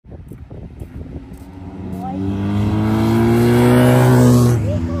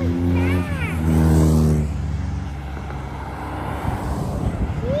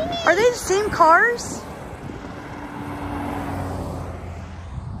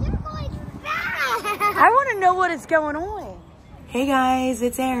I want to know what is going on. Hey guys,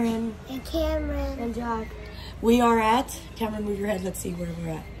 it's Aaron. And Cameron. And Jack. We are at, Cameron, move your head. Let's see where we're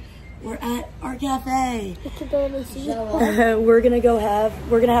at. We're at our cafe. You can barely see. We're gonna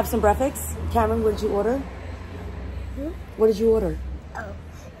have some breakfast. Cameron, what did you order? What did you order? Oh,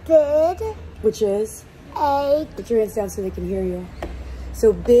 bid. Which is? Egg. Put your hands down so they can hear you.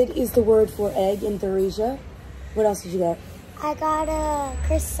 So bid is the word for egg in Tharisia. What else did you get? I got a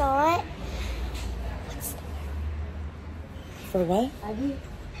croissant. For what? Addy.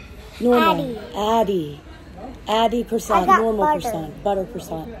 Normal. Addy croissant. Normal butter. croissant. Butter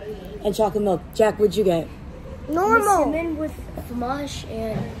croissant. And chocolate milk. Jack, what'd you get? Normal. Cinnamon with fromage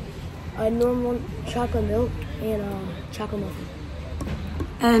and a normal chocolate milk and chocolate muffin.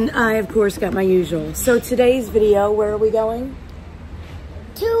 And I, of course, got my usual. So today's video, where are we going?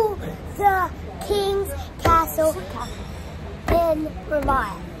 To the King's Castle in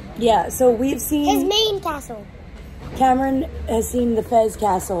Rabat. Yeah, so we've seen... His main castle. Cameron has seen the Fez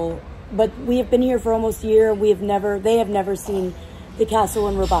Castle, but we have been here for almost a year. They have never seen the castle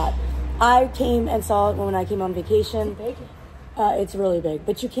in Rabat. I came and saw it when I came on vacation. It's really big,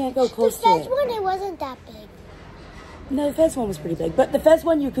 but you can't go close to it. The Fez one, it wasn't that big. No, the Fez one was pretty big, but the Fez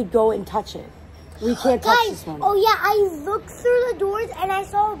one, you could go and touch it. We can't touch this one. Oh yeah, I looked through the doors and I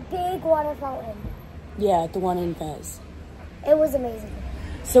saw a big water fountain. Yeah, the one in Fez. It was amazing.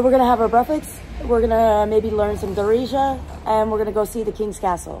 So we're going to have our breakfast. We're going to maybe learn some Tharisia, and we're going to go see the King's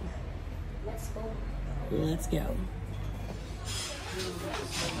Castle. Let's go. Let's go.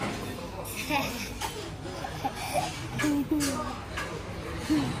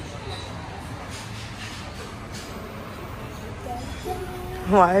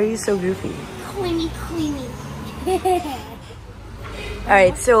 Why are you so goofy? Queenie. All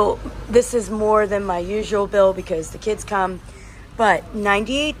right, so this is more than my usual bill because the kids come, but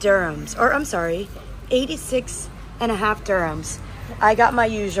 98 dirhams, or I'm sorry, 86 and a half dirhams. I got my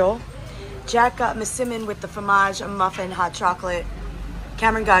usual. Jack got Massimin with the fromage, a muffin, hot chocolate.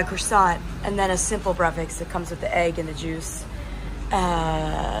 Cameron got a croissant, and then a simple breakfast that comes with the egg and the juice,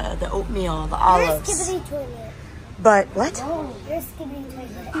 the oatmeal, the olives. You're a skibbity toilet. But what? Oh, you're a skibbity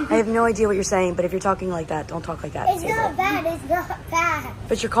toilet. I have no idea what you're saying, but if you're talking like that, don't talk like that. It's not bad. It's not bad.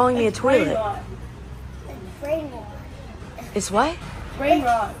 But you're calling me a toilet. It's brain rot. It's what? Brain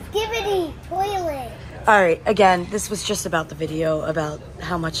rot. Skibbity toilet. All right, again, this was just about the video, about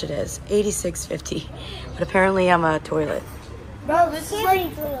how much it is. $86.50. But apparently I'm a toilet. Bro, this is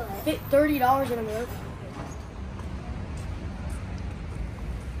like Toilet. $30 in America.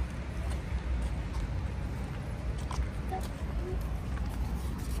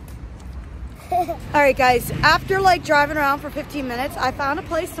 All right, guys, after like driving around for 15 minutes, I found a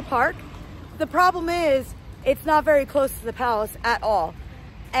place to park. The problem is it's not very close to the palace at all.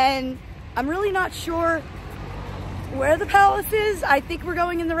 And I'm really not sure where the palace is. I think we're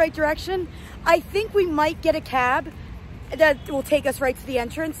going in the right direction. I think we might get a cab that will take us right to the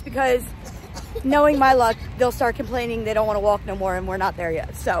entrance because knowing my luck, they'll start complaining they don't want to walk no more and we're not there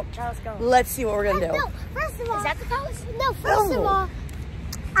yet. So let's see what we're going to do. No, first of all. Is that the palace? No, first No. of all,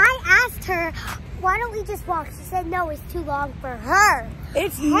 I asked her, why don't we just walk? She said, no, it's too long for her.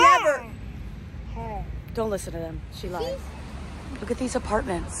 It's never. Don't listen to them. She lied. Look at these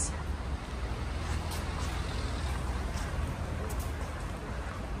apartments.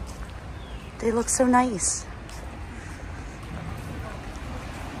 They look so nice.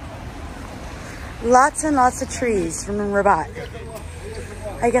 Lots and lots of trees from Rabat.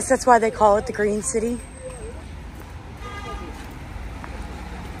 I guess that's why they call it the Green City.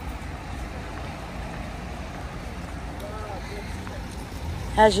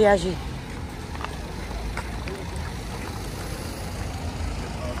 Aji.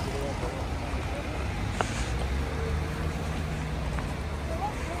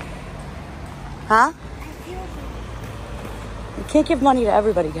 Huh? You can't give money to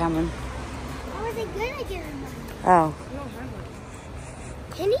everybody, Cameron. How are they gonna give him money? Oh.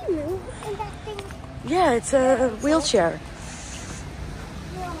 Can he move in that thing? Yeah, it's a wheelchair.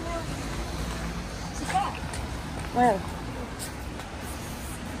 Where?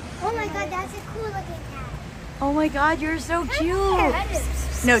 Oh my god, that's a cool looking cat. Oh my god, you're so cute. Here.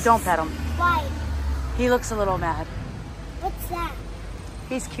 No, don't pet him. Why? He looks a little mad. What's that?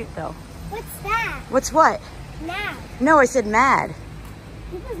 He's cute though. What's that? What's what? Now. No, I said mad.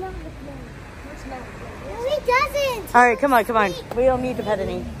 He does not look mad. What's mad? No, he doesn't. All right, come on. We don't need to pet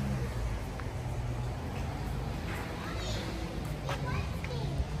any.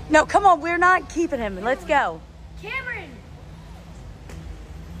 No, come on. We're not keeping him. Let's go. Cameron!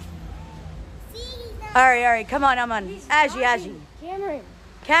 All right. Come on. Aji. Cameron!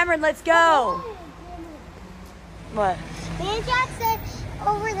 Cameron, let's go. What? Me and Jack said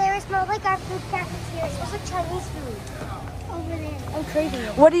over there it smelled like our food cafeteria. It smells like Chinese food. Over there. I'm craving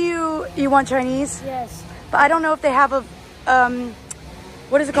it. What do you want Chinese? Yes. But I don't know if they have a,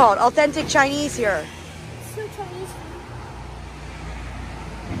 what is it called? Authentic Chinese here. So Chinese food.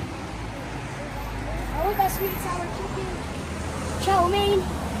 I want that sweet and sour chicken. Chow mein.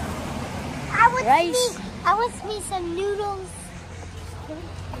 I want me some noodles.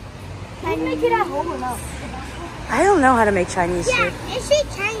 Can you make it at home or not? I don't know how to make Chinese Yeah, food. is she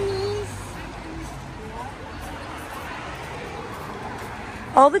Chinese?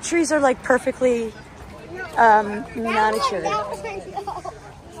 All the trees are like perfectly manicured.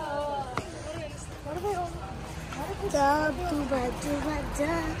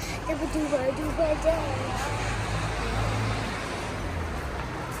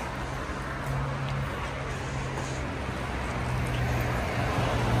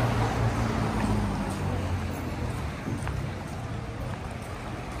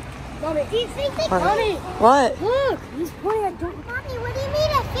 Mommy, Do you think they Mommy, What? look, he's pointing at Mommy, what do you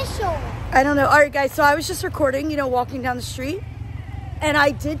mean official? I don't know. All right, guys. So I was just recording, you know, walking down the street, and I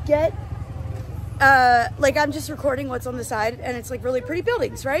did get, like, I'm just recording what's on the side, and it's like really pretty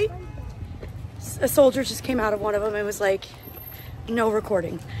buildings, right? A soldier just came out of one of them and was like, "No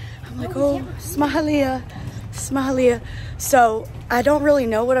recording." I'm like, "Oh, Smahalia, Smahalia." So I don't really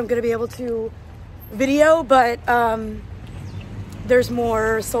know what I'm gonna be able to video, but there's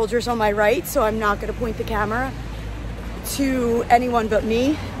more soldiers on my right, so I'm not gonna point the camera to anyone but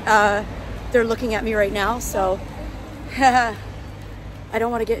me. They're looking at me right now, so I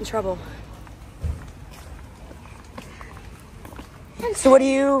don't want to get in trouble. So what do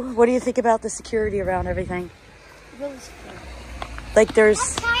you think about the security around everything? really scary. Like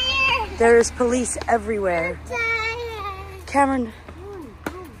there's Tired. police everywhere. Tired. Cameron,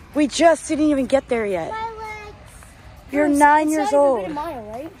 we just didn't even get there yet. My legs. You're It's 9 not years even old. been a mile,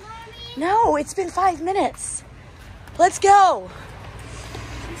 right? No, it's been 5 minutes. Let's go.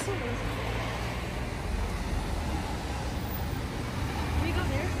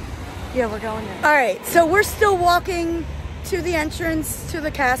 Yeah, we're going there. All right, so we're still walking to the entrance to the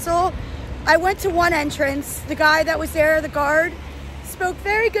castle. I went to one entrance. The guy that was there, the guard, spoke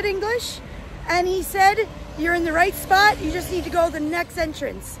very good English, and he said, "You're in the right spot. You just need to go to the next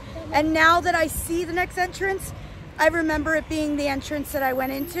entrance." And now that I see the next entrance, I remember it being the entrance that I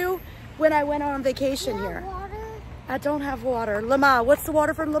went into when I went on vacation here. Water. I don't have water. Lama. What's the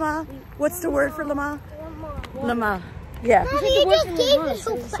water for Lama? What's the word for Lama? Lama. Yeah. Mommy, you just gave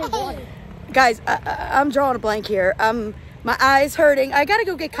me away. Guys, I'm drawing a blank here. My eyes hurting. I gotta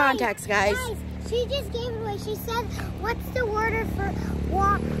go get contacts, guys. Guys, she just gave it away. She said, "What's the word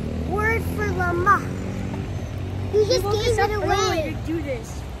for Lama?" You just gave it away. To do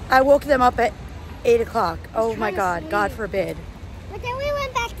this. I woke them up at 8 o'clock. Oh my trying to God, sleep. God forbid. But then we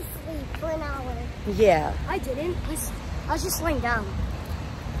went back to sleep for an hour. Yeah. I didn't. I was just laying down.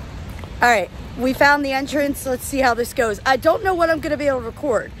 All right, we found the entrance. Let's see how this goes. I don't know what I'm gonna be able to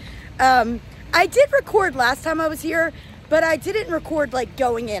record. I did record last time I was here, but I didn't record like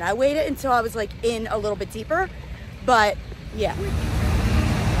going in. I waited until I was like in a little bit deeper, but yeah. We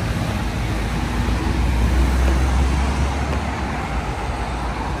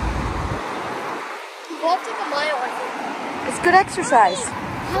walked like a mile, I think. It's good exercise.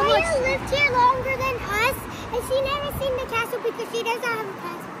 Maya lived here longer than us, and she never seen the castle because she doesn't have a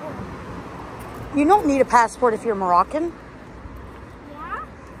passport. You don't need a passport if you're Moroccan. Yeah?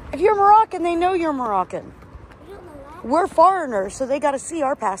 If you're Moroccan, they know you're Moroccan. You don't know that? We're foreigners, so they got to see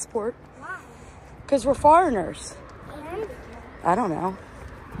our passport Why? because we're foreigners. And I don't know.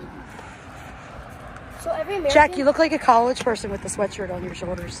 So every American, Jack, you look like a college person with the sweatshirt on your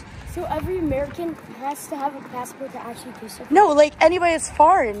shoulders. So every American has to have a passport to actually do something. No, like anybody that's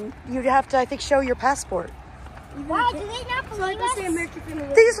foreign, you'd have to, I think, show your passport. why do they not So like, believe let's say us? American family.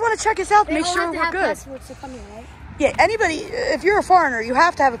 They just want to check us out, They make all sure have to we're have good. passports to come here, right? Yeah, anybody, if you're a foreigner, you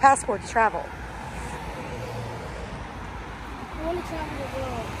have to have a passport to travel. I want to travel the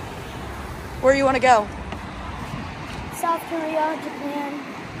world. Where you want to go? South Korea, Japan,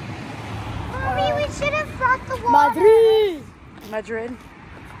 Mommy, we should have brought the water. Madrid. Madrid.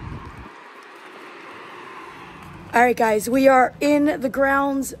 All right, guys, we are in the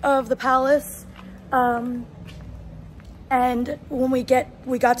grounds of the palace. And when we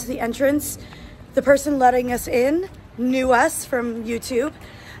got to the entrance, the person letting us in knew us from YouTube.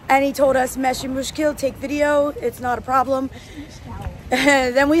 And he told us, Meshi Mushkil, take video. It's not a problem.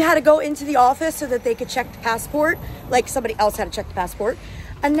 And then we had to go into the office so that they could check the passport. Like somebody else had to check the passport.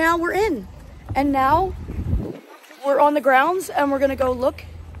 And now we're in. And now we're on the grounds and we're gonna go look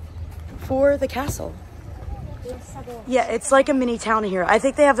for the castle. Yeah, it's like a mini town here. I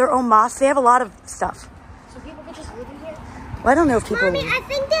think they have their own mosque. They have a lot of stuff. So people can just live in here? Well, I don't know if people... Mommy, I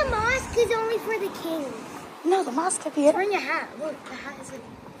think the mosque is only for the king. No, the mosque could be it. Bring your hat. Look, the hat is like...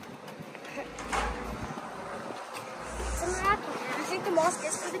 It's a Moroccan hat. You think the mosque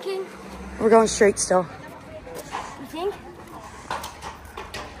is for the king? We're going straight still. You think?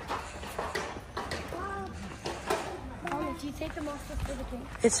 Mommy, do you think the mosque is for the king?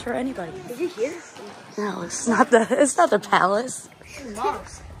 It's for anybody. Is it here? No, it's not the palace. It's the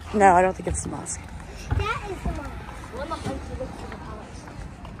mosque. No, I don't think it's the mosque. That is the mosque. What am I going to look for the palace?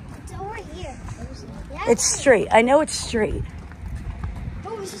 It's over here. It's straight. I know it's straight.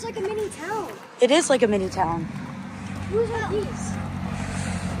 Oh, this is like a mini town. It is like a mini town. Who's are these?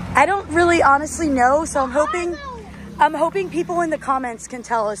 I don't really honestly know, so I'm hoping people in the comments can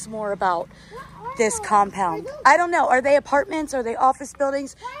tell us more about this compound. I don't know. Are they apartments? Are they office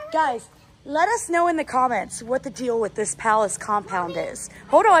buildings? Guys, let us know in the comments what the deal with this palace compound is.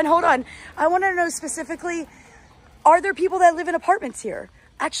 Hold on. I want to know specifically, are there people that live in apartments here?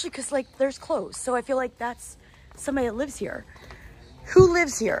 Actually, because like there's clothes, so I feel like that's somebody that lives here. Who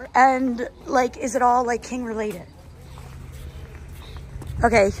lives here? And like, is it all like king related?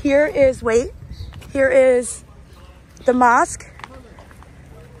 Okay, here is the mosque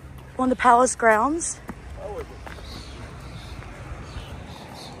on the palace grounds.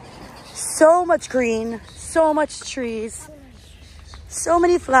 So much green, so much trees, so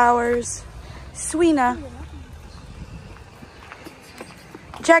many flowers. Sweena.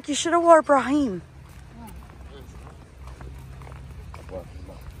 Jack, you should have wore Brahim.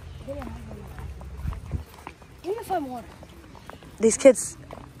 Even if I'm water. These kids,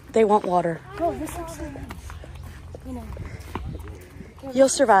 they want water. Bro, this looks so nice. You know. You'll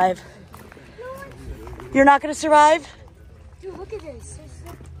survive. You're not going to survive? Dude, look at this.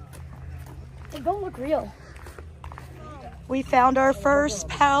 They don't look real. We found our first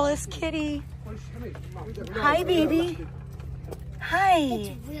palace kitty. Hi, baby.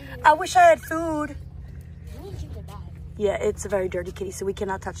 Hi. I wish I had food. Yeah, it's a very dirty kitty, so we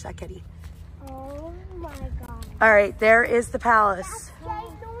cannot touch that kitty. Oh my god. All right, there is the palace. That's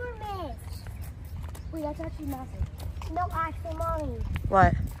ginormous. Wait, that's actually massive. No, actually, Mommy.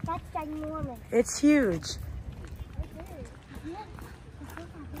 What? That's ginormous. It's huge.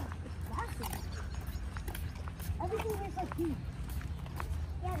 Everything is like huge.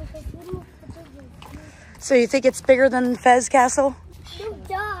 Yeah, because we moved the big one. So you think it's bigger than Fez Castle? No,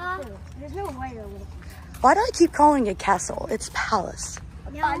 duh. There's no way they're little. Why do I keep calling it castle? It's palace.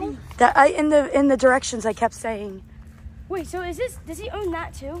 No. That in the directions I kept saying. Wait, so is this, does he own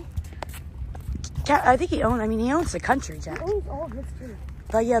that too? I think he owns the country, Jack. He owns all of this too.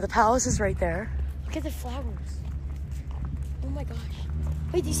 But yeah, the palace is right there. Look at the flowers. Oh my gosh.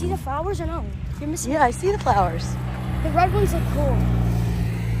 Wait, do you see the flowers or no? You're missing. Yeah, I see the flowers. The red ones look cool.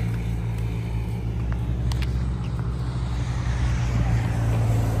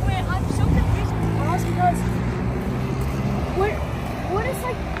 Wait, I'm so confused with the palace because where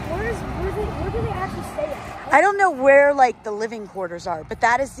do they actually stay at? I don't know where like the living quarters are, but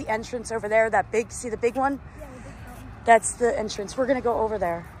that is the entrance over there. That big, see the big one? Yeah, the big fountain. That's the entrance. We're gonna go over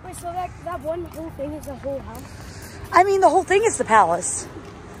there. Wait, so that one whole thing is a whole house? I mean, the whole thing is the palace.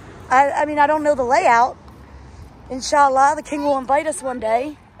 I mean, I don't know the layout. Inshallah, the king will invite us one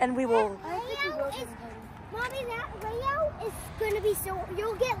day, and we will. Mommy, that layout is going to be so...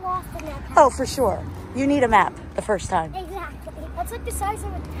 You'll get lost in that house. Oh, for sure. You need a map the first time. Exactly. That's like the size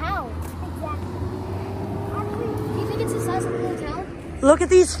of a town. Exactly. Do you think it's the size of a little town? Look at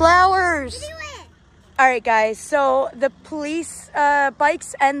these flowers. Do it. All right, guys. So the police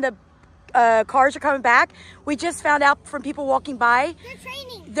bikes and the cars are coming back. We just found out from people walking by. They're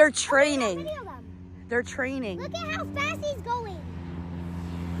training. They're training. Look at how many of them. They're training. Look at how fast he's going.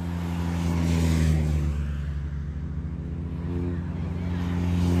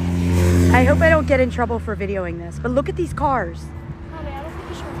 I hope I don't get in trouble for videoing this, but look at these cars. Mommy, I don't think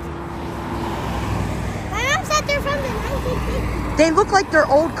you should. My mom said they're from the 1950s. They look like they're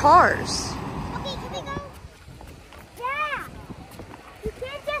old cars. Okay, can we go? Yeah. You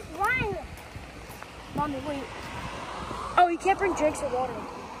can't just run. Mommy, wait. Oh, you can't bring drinks or water.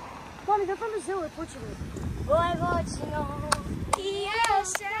 Mommy, they're from Brazil or Portugal. Boy, what's you know?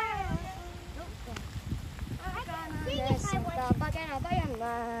 Yes, sir.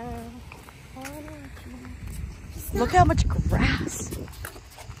 Look how much grass.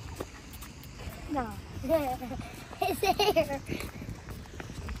 No. It's there.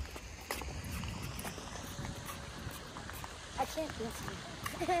 I can't listen.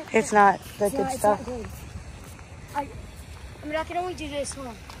 It's not the good It's stuff. not good. I mean, I can only do this. Hold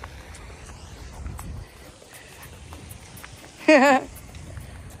on. Why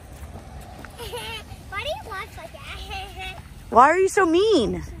do you watch like that? Why are you so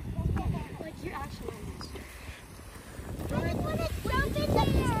mean? Like you actually. I just want to jump in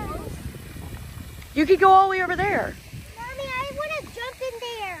there. You could go all the way over there. Mommy, I want to jump in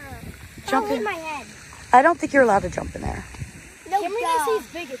there. Jump I'll in. hit my head. I don't think you're allowed to jump in there. No, Cameron duh. see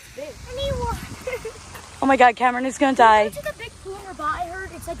it's big. It's big. I need water. Oh my God, Cameron is gonna die. Go to the big pool in Rabat. I heard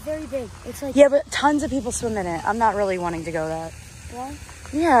it's like very big. It's like Yeah, but tons of people swim in it. I'm not really wanting to go that. what?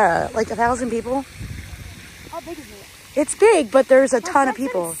 Yeah, like 1,000 people. How big is it? It's big, but there's a My ton of friend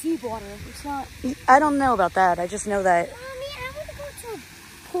said people. it's seawater. It's not. I don't know about that. I just know that. Mommy, I want to go to a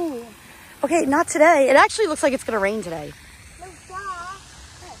Pool. Okay, not today. It actually looks like it's gonna rain today. no duh.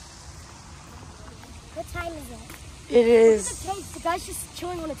 What time is it? It is. The tank. The guy's just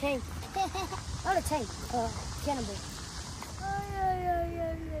chilling on a tank. Not a tank. Cannibal.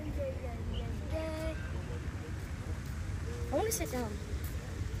 I want to sit down.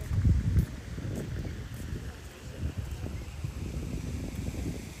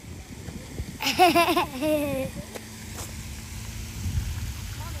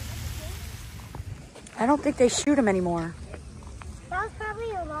 I don't think they shoot them anymore. That was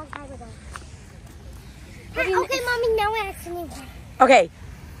probably a long time ago. I mean, Okay, Mommy, now I actually need water. Okay,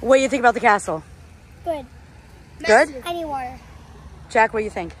 what do you think about the castle? Good. Good? I need water. Jack, what do you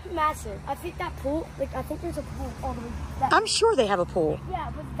think? Massive. I think that pool. Like I think there's a pool all the way back. I'm sure they have a pool.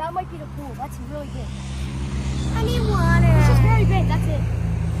 Yeah, but that might be the pool. That's really big. I need water. It's just very big. That's it.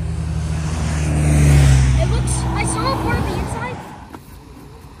 It looks. I saw a part of the inside.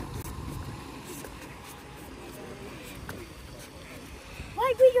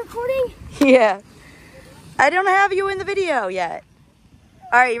 Why are you recording? Yeah. I don't have you in the video yet.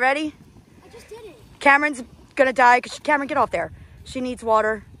 All right, you ready? I just did it. Cameron's gonna die. Cameron, get off there. She needs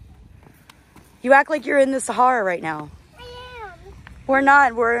water. You act like you're in the Sahara right now. I am. We're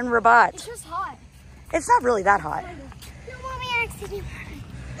not. We're in It's Rabat. just hot. It's not really that hot. No, Mommy, I actually need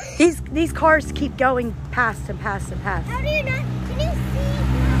water. These cars keep going past and past and past. How do you not? Can you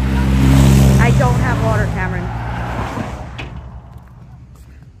see? I don't have water, Cameron.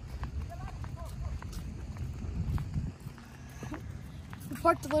 We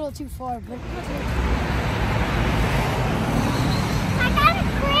parked a little too far, but I got a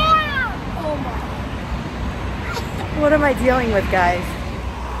crab. oh my. What am I dealing with, guys?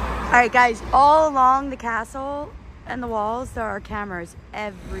 All right, guys, all along the castle and the walls, there are cameras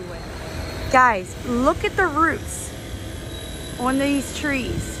everywhere. Guys, look at the roots on these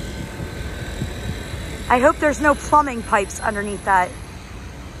trees. I hope there's no plumbing pipes underneath that.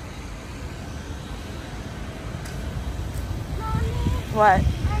 Mommy, What?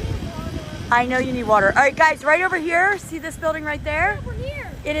 I need water. I know you need water. All right, guys, right over here, see this building right there? We're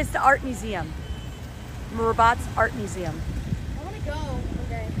here. It is the art museum. Rabat's art museum. I want to go.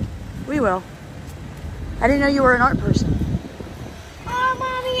 Okay. We will. I didn't know you were an art person. Oh,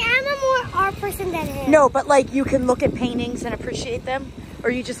 Mommy, I'm a more art person than him. No, but like you can look at paintings and appreciate them, or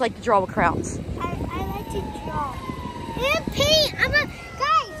you just like to draw with crowns. I like to draw. And paint.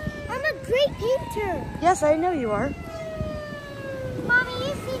 Guys, I'm a great painter. Yes, I know you are. Mommy,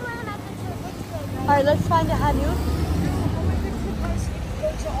 you see one of my pictures. It's good, All right? right, let's find a Hanu.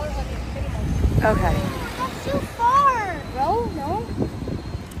 Okay. That's too far. No, no.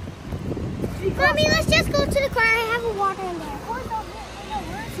 Mommy, let's just go to the car. I have a water in there.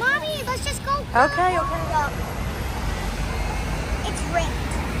 Mommy, let's just go. Okay. It's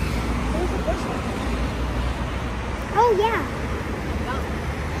ripped. Oh, yeah.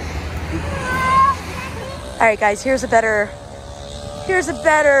 All right, guys. Here's a better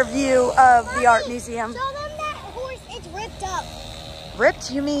view of the art museum. Show them that horse. It's ripped up.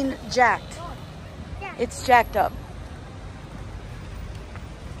 Ripped? You mean jacked? Yeah. It's jacked up.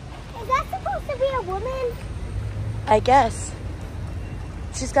 Is that supposed to be a woman? I guess.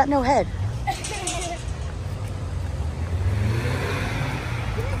 She's got no head.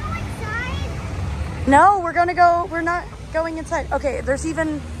 Can we go inside? No, we're not going inside. Okay, there's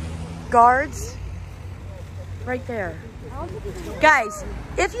even guards right there. Guys,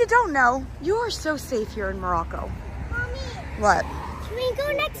 if you don't know, you are so safe here in Morocco. Mommy, What? can we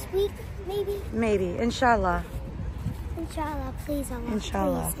go next week, maybe? Maybe. Inshallah. Inshallah, please, Allah.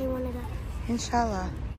 Inshallah. Please, I want to go. Inshallah.